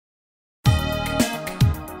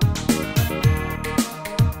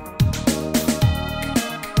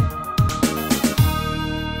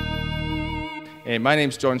My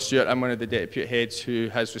name's John Stewart. I'm one of the deputy heads who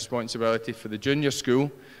has responsibility for the junior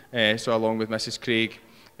school, so along with Mrs. Craig.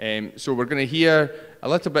 So we're going to hear a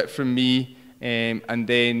little bit from me, and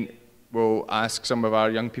then we'll ask some of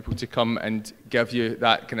our young people to come and give you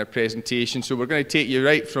that kind of presentation. So we're going to take you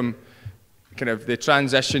right from kind of the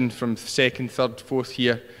transition from second, third, fourth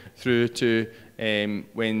year through to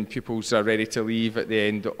when pupils are ready to leave at the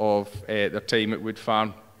end of their time at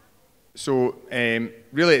Woodfarm. So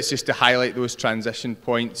really it's just to highlight those transition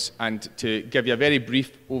points and to give you a very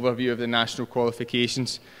brief overview of the national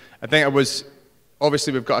qualifications. I think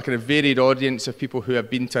obviously we've got a kind of varied audience of people who have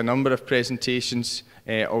been to a number of presentations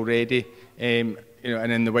already, and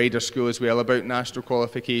in the wider school as well about national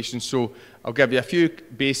qualifications. So I'll give you a few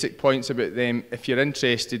basic points about them. If you're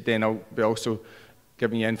interested, then I'll be also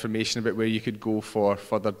giving you information about where you could go for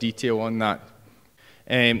further detail on that.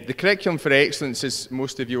 The Curriculum for Excellence, as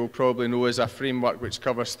most of you will probably know, is a framework which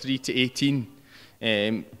covers 3 to 18,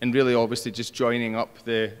 and really obviously just joining up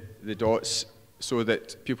the dots so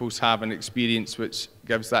that pupils have an experience which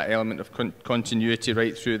gives that element of continuity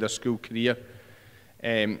right through their school career.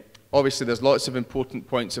 Obviously there's lots of important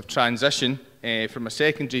points of transition. From a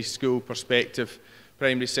secondary school perspective,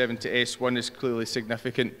 primary 7 to S1 is clearly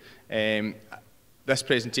significant. This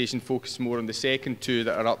presentation focuses more on the second two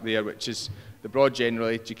that are up there, which is the broad general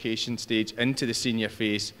education stage into the senior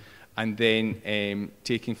phase, and then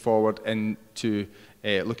taking forward into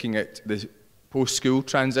looking at the post-school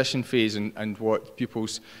transition phase and what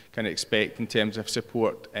pupils can expect in terms of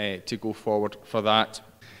support to go forward for that.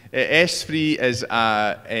 S3 is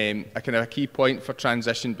a kind of a key point for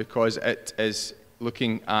transition because it is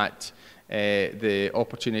looking at the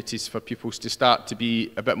opportunities for pupils to start to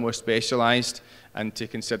be a bit more specialised and to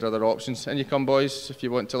consider other options. And you come, boys, if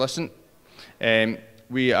you want to listen.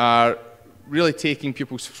 We are really taking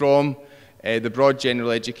pupils from the broad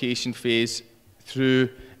general education phase through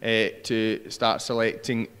to start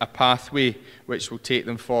selecting a pathway which will take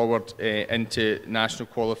them forward into national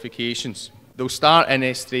qualifications. They'll start in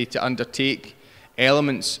S3 to undertake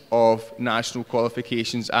elements of national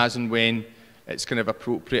qualifications as and when it's kind of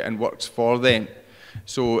appropriate and works for them.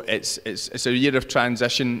 So it's a year of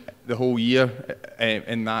transition the whole year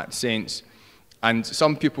in that sense. And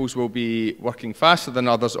some pupils will be working faster than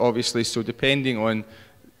others, obviously, so depending on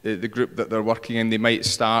the group that they're working in, they might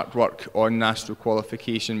start work on national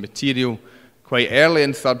qualification material quite early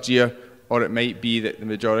in third year, or it might be that the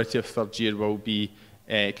majority of third year will be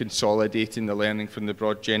consolidating the learning from the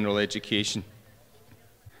broad general education.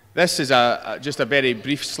 This is just a very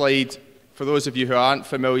brief slide for those of you who aren't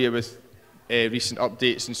familiar with recent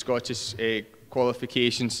updates in Scottish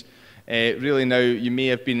qualifications. Really now, you may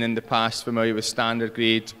have been in the past familiar with standard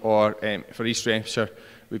grade, or for East Renfrewshire,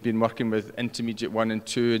 we've been working with intermediate 1 and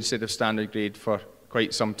 2 instead of standard grade for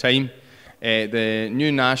quite some time. The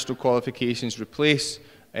new national qualifications replace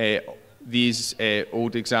these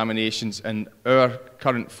old examinations, and our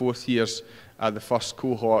current fourth years are the first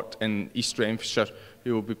cohort in East Renfrewshire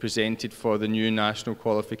who will be presented for the new national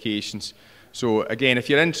qualifications. So again, if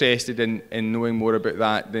you're interested in knowing more about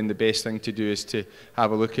that, then the best thing to do is to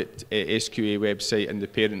have a look at SQA website and the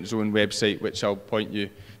Parent Zone website, which I'll point you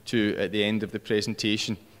to at the end of the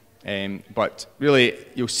presentation. But really,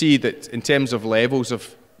 you'll see that in terms of levels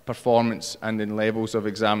of performance and in levels of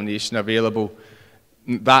examination available,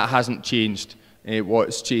 that hasn't changed.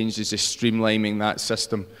 What's changed is just streamlining that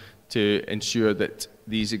system to ensure that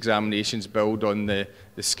these examinations build on the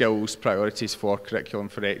skills priorities for Curriculum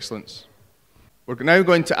for Excellence. We're now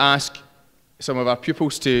going to ask some of our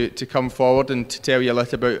pupils to come forward and to tell you a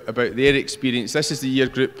little about their experience. This is the year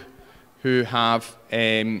group who have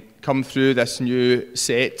come through this new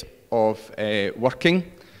set of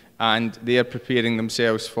working, and they are preparing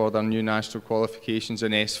themselves for their new national qualifications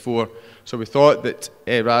in S4. So we thought that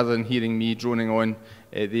rather than hearing me droning on,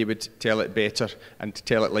 they would tell it better and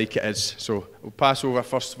tell it like it is. So we'll pass over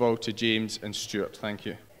first of all to James and Stuart. Thank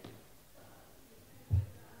you.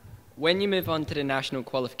 When you move on to the national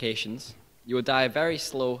qualifications, you will die a very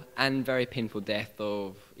slow and very painful death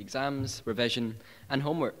of exams, revision, and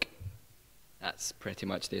homework. That's pretty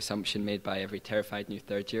much the assumption made by every terrified new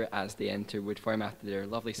third year as they enter Woodfarm after their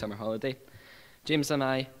lovely summer holiday. James and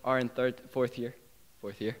I are in fourth year,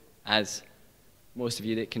 as most of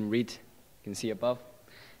you that can read can see above.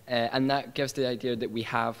 And that gives the idea that we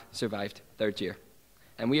have survived third year.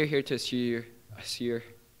 And we are here to assure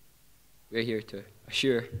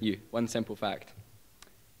you one simple fact.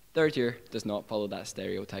 Third year does not follow that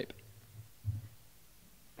stereotype.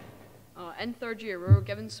 In third year, we were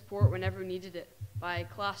given support whenever we needed it by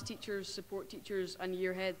class teachers, support teachers, and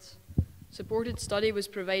year heads. Supported study was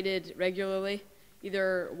provided regularly.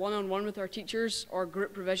 either one-on-one with our teachers or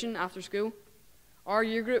group provision after school. Our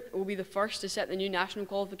year group will be the first to set the new national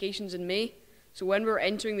qualifications in May, so when we were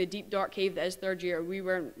entering the deep dark cave that is third year, we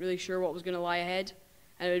weren't really sure what was going to lie ahead,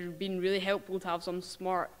 and it would have been really helpful to have some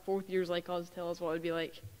smart fourth years like us tell us what it would be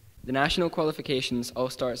like. The National Qualifications all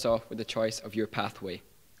starts off with the choice of your pathway.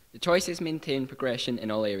 The choices maintain progression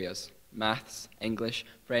in all areas, maths, English,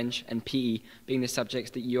 French and PE being the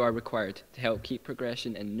subjects that you are required to help keep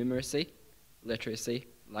progression in numeracy, literacy,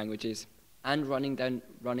 languages, and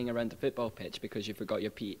running around the football pitch because you forgot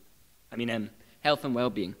your health and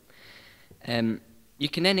well-being. You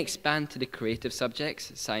can then expand to the creative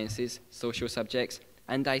subjects, sciences, social subjects,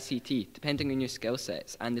 and ICT, depending on your skill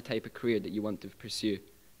sets and the type of career that you want to pursue.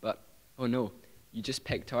 But, oh no, you just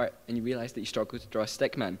picked art and you realise that you struggle to draw a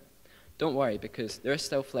stick man. Don't worry, because there is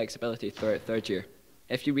still flexibility throughout third year.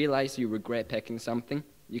 If you realise you regret picking something,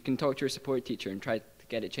 you can talk to your support teacher and try to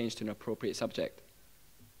get it changed to an appropriate subject.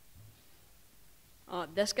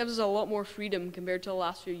 This gives us a lot more freedom compared to the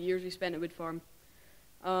last few years we spent at Woodfarm.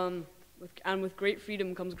 With great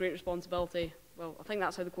freedom comes great responsibility. Well, I think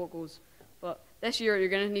that's how the quote goes. But this year you're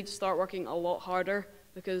going to need to start working a lot harder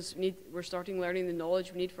because we're starting learning the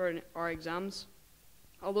knowledge we need for our exams.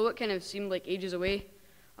 Although it kind of seemed like ages away,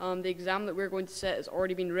 the exam that we're going to sit has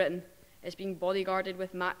already been written. It's being bodyguarded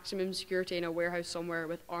with maximum security in a warehouse somewhere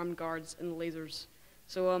with armed guards and lasers.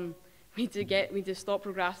 So we need to stop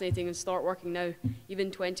procrastinating and start working now.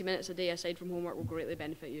 Even 20 minutes a day aside from homework will greatly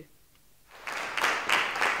benefit you.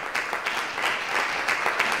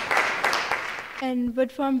 In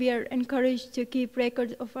Woodfarm, we are encouraged to keep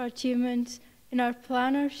records of our achievements in our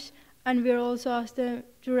planners, and we are also asked to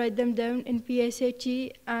write them down in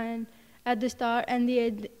PSHE and at the start and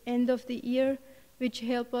the end of the year, which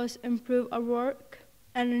help us improve our work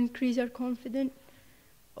and increase our confidence.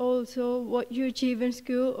 Also, what you achieve in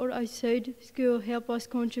school or outside school help us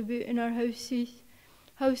contribute in our houses.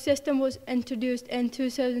 House system was introduced in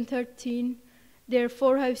 2013. There are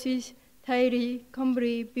 4 houses: Tyree,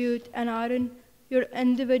 Cumbria, Bute and Arran. Your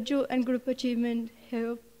individual and group achievement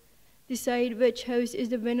help decide which house is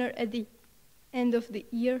the winner at the end of the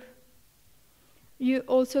year. You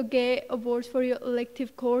also get awards for your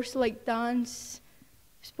elective course like dance,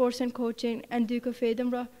 sports and coaching, and Duke of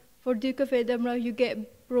Edinburgh. For Duke of Edinburgh, you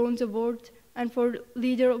get bronze award, and for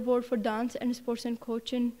leader award for dance and sports and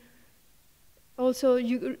coaching. Also,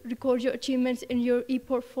 you record your achievements in your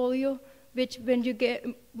e-portfolio, which when you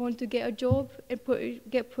want to get a job,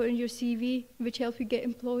 get put in your CV, which helps you get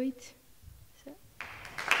employed. So.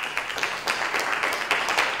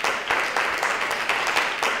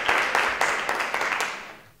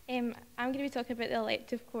 I'm going to be talking about the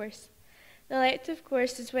elective course. The elective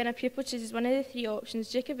course is when a pupil chooses one of the 3 options: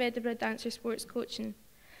 Duke of Edinburgh, dance or sports coaching.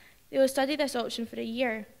 They will study this option for a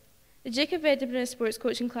year. The Duke of Edinburgh sports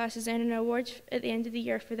coaching classes earn an award at the end of the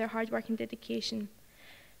year for their hard work and dedication.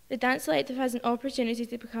 The dance elective has an opportunity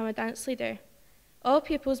to become a dance leader. All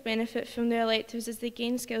pupils benefit from their electives as they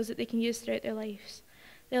gain skills that they can use throughout their lives.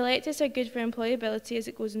 The electives are good for employability as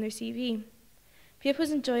it goes in their CV.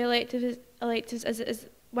 Pupils enjoy electives as it is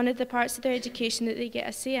one of the parts of their education that they get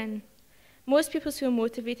a say in. Most pupils feel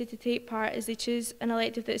motivated to take part as they choose an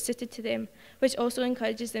elective that is suited to them, which also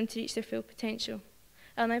encourages them to reach their full potential.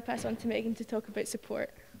 I'll now pass on to Megan to talk about support.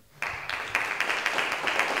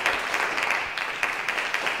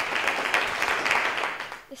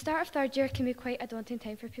 The start of third year can be quite a daunting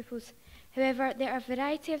time for pupils. However, there are a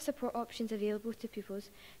variety of support options available to pupils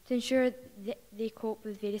to ensure that they cope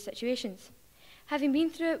with various situations. Having been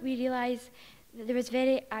through it, we realise that there was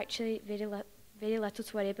very little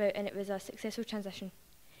to worry about, and it was a successful transition.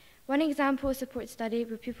 One example is support study,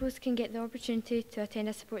 where pupils can get the opportunity to attend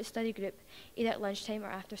a support study group either at lunchtime or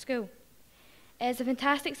after school. It is a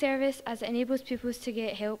fantastic service as it enables pupils to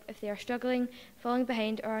get help if they are struggling, falling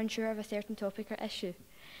behind or unsure of a certain topic or issue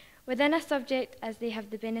within a subject, as they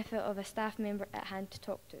have the benefit of a staff member at hand to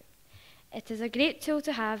talk to. It is a great tool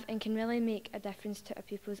to have and can really make a difference to a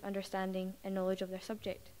pupil's understanding and knowledge of their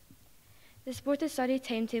subject. The supported study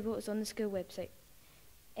timetable is on the school website.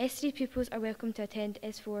 S3 pupils are welcome to attend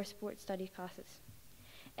S4 sports study classes.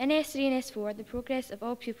 In S3 and S4, the progress of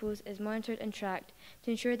all pupils is monitored and tracked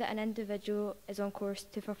to ensure that an individual is on course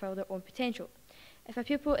to fulfil their own potential. If a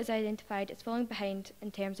pupil is identified as falling behind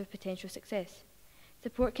in terms of potential success,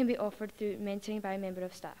 support can be offered through mentoring by a member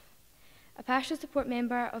of staff. A pastoral support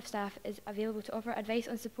member of staff is available to offer advice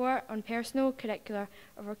on support on personal, curricular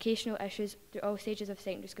or vocational issues through all stages of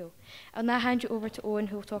secondary school. I'll now hand you over to Owen,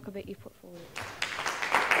 who will talk about e-portfolio.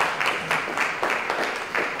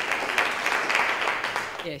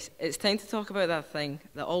 Yes, it's time to talk about that thing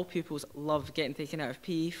that all pupils love getting taken out of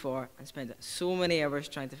PE for and spend so many hours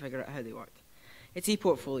trying to figure out how they work. It's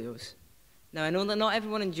e-portfolios. Now, I know that not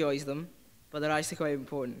everyone enjoys them, but they're actually quite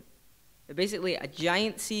important. They're basically a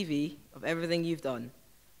giant CV of everything you've done.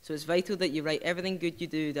 So it's vital that you write everything good you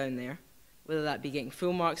do down there, whether that be getting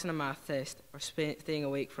full marks in a math test or staying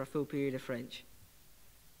awake for a full period of French.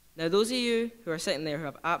 Now, those of you who are sitting there who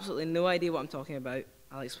have absolutely no idea what I'm talking about,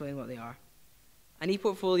 I'll explain what they are. An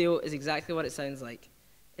e-portfolio is exactly what it sounds like.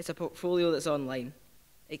 It's a portfolio that's online.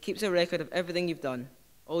 It keeps a record of everything you've done,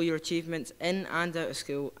 all your achievements in and out of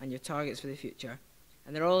school, and your targets for the future.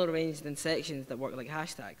 And they're all arranged in sections that work like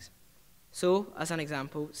hashtags. So, as an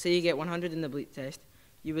example, say you get 100 in the bleep test,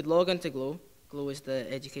 you would log onto Glow. Glow is the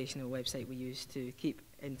educational website we use to keep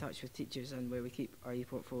in touch with teachers and where we keep our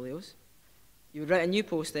e-portfolios. You would write a new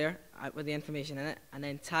post there with the information in it and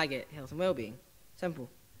then tag it health and wellbeing. Simple.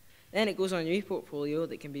 Then it goes on your e-portfolio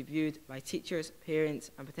that can be viewed by teachers, parents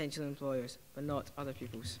and potential employers, but not other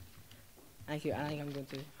pupils. Thank you. I think I'm going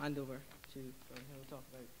to hand over to Brian, who will talk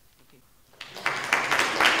about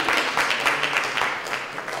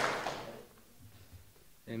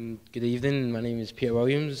Good evening, my name is Peter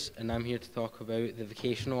Williams and I'm here to talk about the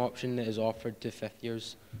vocational option that is offered to fifth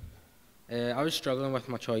years. I was struggling with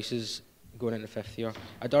my choices going into fifth year.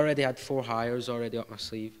 I'd already had 4 hires already up my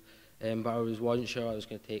sleeve, but I wasn't sure I was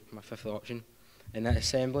going to take my fifth option. And at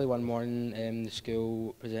assembly one morning, the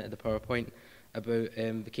school presented a PowerPoint about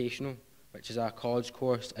vocational, which is a college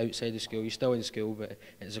course outside the school. You're still in school, but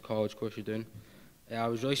it's a college course you're doing. I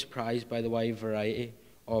was really surprised by the wide variety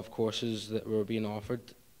of courses that were being offered.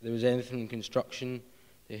 There was anything from construction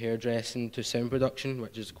to hairdressing to sound production,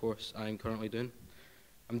 which is the course I'm currently doing.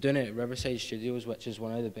 I'm doing it at Riverside Studios, which is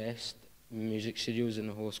one of the best music studios in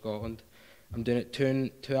the whole of Scotland. I'm doing it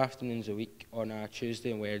two afternoons a week on a Tuesday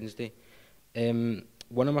and Wednesday.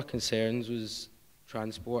 One of my concerns was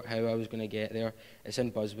transport, how I was going to get there. It's in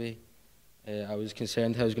Busby. I was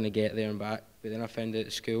concerned how I was going to get there and back, but then I found out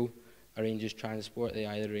the school arranges transport. They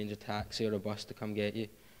either arrange a taxi or a bus to come get you,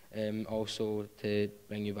 also to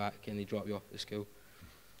bring you back, and they drop you off at the school.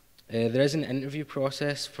 There is an interview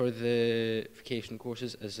process for the vocational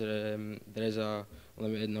courses, as there is a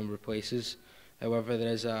limited number of places. However,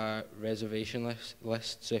 there is a reservation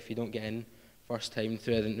list, so if you don't get in first time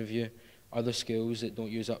through the interview, other schools that don't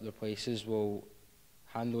use up their places will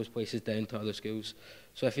hand those places down to other schools.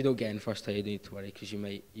 So if you don't get in first time, you don't need to worry, because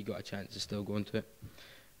you got a chance to still go into it.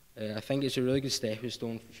 I think it's a really good stepping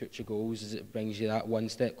stone for future goals, as it brings you that one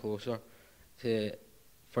step closer to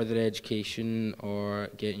further education or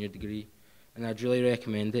getting your degree. And I'd really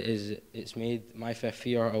recommend it, as it's made my fifth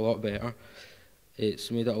year a lot better. It's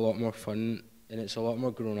made it a lot more fun, and it's a lot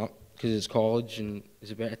more grown up, because it's college and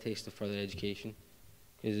it's a better taste of further education,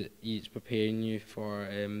 because it's preparing you for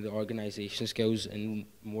the organisation skills and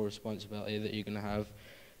more responsibility that you're going to have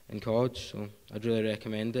in college. So I'd really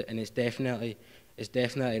recommend it, and it's definitely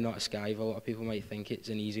not a skive. A lot of people might think it's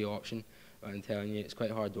an easy option, but I'm telling you, it's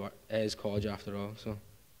quite hard work. It is college after all. So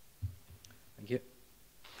thank you.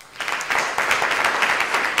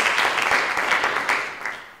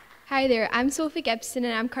 Hi there, I'm Sophie Gibson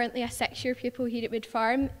and I'm currently a 6-year pupil here at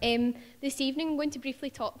Woodfarm. This evening I'm going to briefly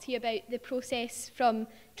talk to you about the process from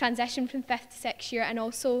transition from 5th to 6th year and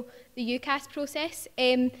also the UCAS process.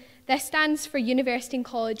 This stands for University and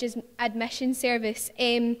Colleges Admission Service,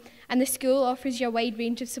 and the school offers you a wide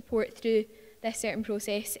range of support through this certain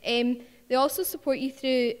process. They also support you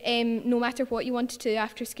through no matter what you want to do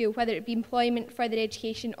after school, whether it be employment, further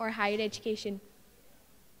education or higher education.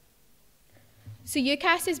 So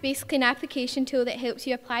UCAS is basically an application tool that helps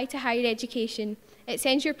you apply to higher education. It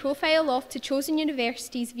sends your profile off to chosen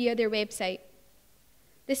universities via their website.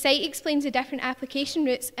 The site explains the different application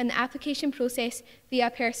routes and the application process via a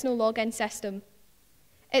personal login system.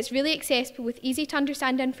 It's really accessible with easy to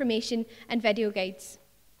understand information and video guides.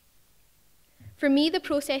 For me, the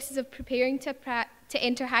processes of preparing to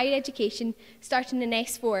enter higher education started in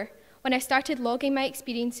S4, when I started logging my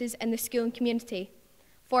experiences in the school and community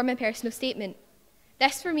for my personal statement.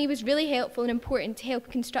 This for me was really helpful and important to help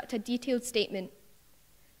construct a detailed statement.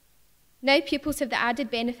 Now pupils have the added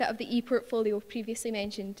benefit of the e-portfolio previously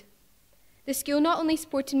mentioned. The school not only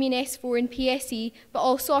supported me in S4 and PSE, but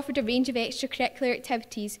also offered a range of extracurricular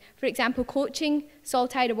activities, for example coaching,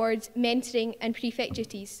 Saltire Awards, mentoring and prefect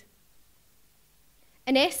duties.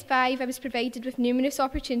 In S5 I was provided with numerous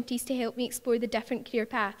opportunities to help me explore the different career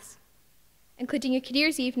paths, including a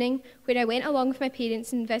careers evening where I went along with my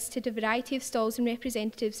parents and visited a variety of stalls and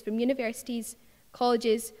representatives from universities,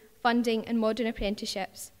 colleges, funding and modern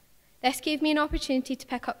apprenticeships. This gave me an opportunity to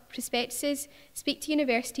pick up prospectuses, speak to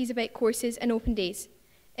universities about courses and open days.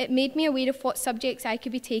 It made me aware of what subjects I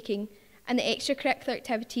could be taking and the extracurricular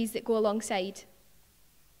activities that go alongside.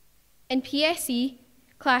 In PSE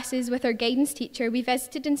classes with our guidance teacher, we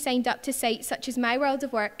visited and signed up to sites such as My World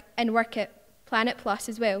of Work and Work It, Planet Plus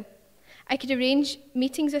as well. I could arrange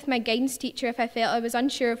meetings with my guidance teacher if I felt I was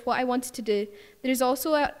unsure of what I wanted to do. There is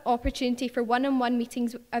also an opportunity for one-on-one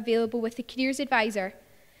meetings available with the careers advisor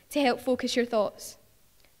to help focus your thoughts.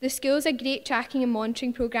 The school has a great tracking and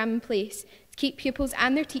monitoring programme in place to keep pupils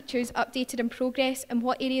and their teachers updated on progress and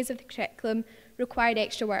what areas of the curriculum required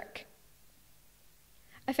extra work.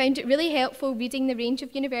 I found it really helpful reading the range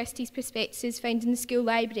of universities' prospectuses found in the school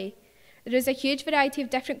library. There is a huge variety of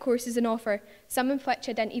different courses on offer, some of which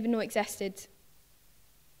I didn't even know existed.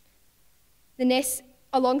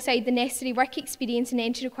 Alongside the necessary work experience and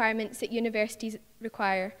entry requirements that universities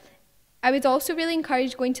require. I would also really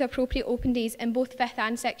encourage going to appropriate open days in both 5th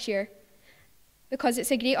and 6th year, because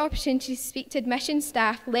it's a great opportunity to speak to admissions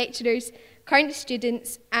staff, lecturers, current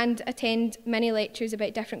students, and attend many lectures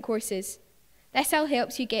about different courses. This all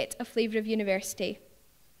helps you get a flavour of university.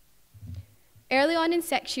 Early on in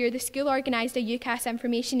 6th year, the school organised a UCAS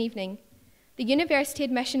information evening. The university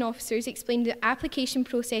admission officers explained the application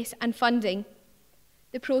process and funding.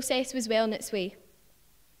 The process was well on its way.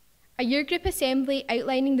 A year group assembly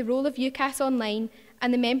outlining the role of UCAS online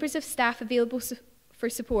and the members of staff available for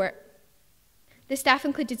support. The staff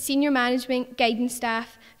included senior management, guidance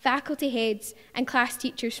staff, faculty heads and class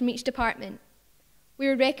teachers from each department. We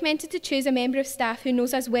were recommended to choose a member of staff who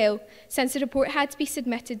knows us well, since the report had to be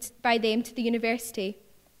submitted by them to the university.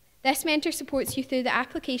 This mentor supports you through the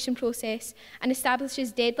application process and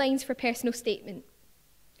establishes deadlines for personal statement.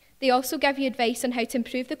 They also give you advice on how to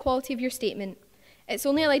improve the quality of your statement. It's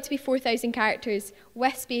only allowed to be 4,000 characters,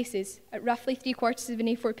 with spaces, at roughly 3/4 of an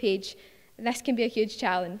A4 page, and this can be a huge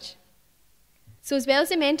challenge. So as well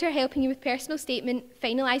as a mentor helping you with personal statement,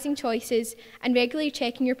 finalising choices, and regularly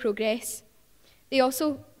checking your progress, they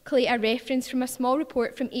also collate a reference from a small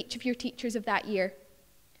report from each of your teachers of that year.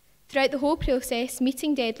 Throughout the whole process,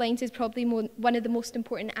 meeting deadlines is probably one of the most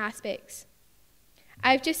important aspects.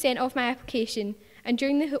 I've just sent off my application, and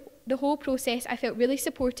during the whole process I felt really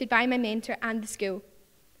supported by my mentor and the school.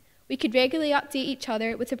 We could regularly update each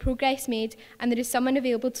other with the progress made, and there is someone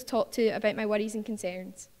available to talk to about my worries and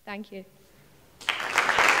concerns. Thank you.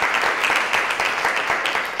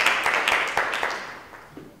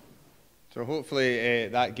 So hopefully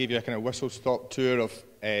that gave you a kind of whistle-stop tour of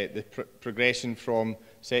the progression from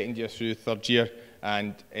 2nd year through 3rd year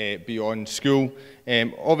and beyond school.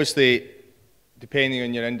 Obviously, depending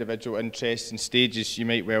on your individual interests and stages, you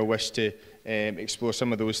might well wish to explore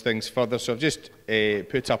some of those things further. So I've just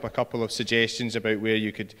put up a couple of suggestions about where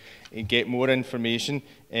you could get more information.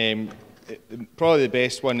 Probably the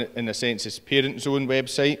best one, in a sense, is Parent Zone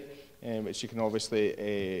website, which you can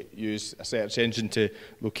obviously use a search engine to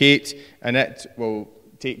locate, and it will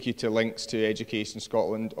take you to links to Education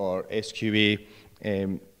Scotland or SQA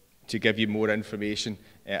to give you more information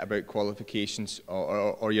about qualifications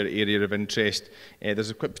or your area of interest.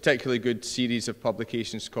 There's a particularly good series of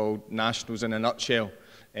publications called Nationals in a Nutshell,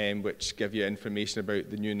 which give you information about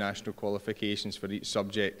the new national qualifications for each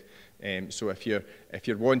subject. So if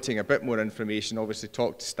you're wanting a bit more information, obviously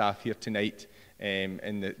talk to staff here tonight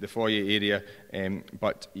in the foyer area,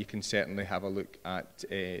 but you can certainly have a look at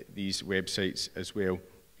these websites as well,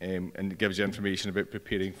 and it gives you information about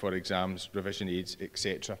preparing for exams, revision aids,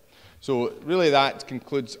 etc. So really that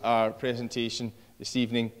concludes our presentation this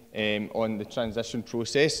evening on the transition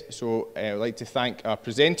process. So I'd like to thank our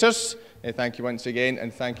presenters, thank you once again,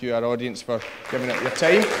 and thank you our audience for giving it your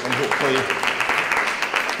time, and hopefully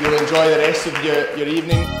you'll enjoy the rest of your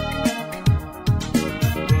evening.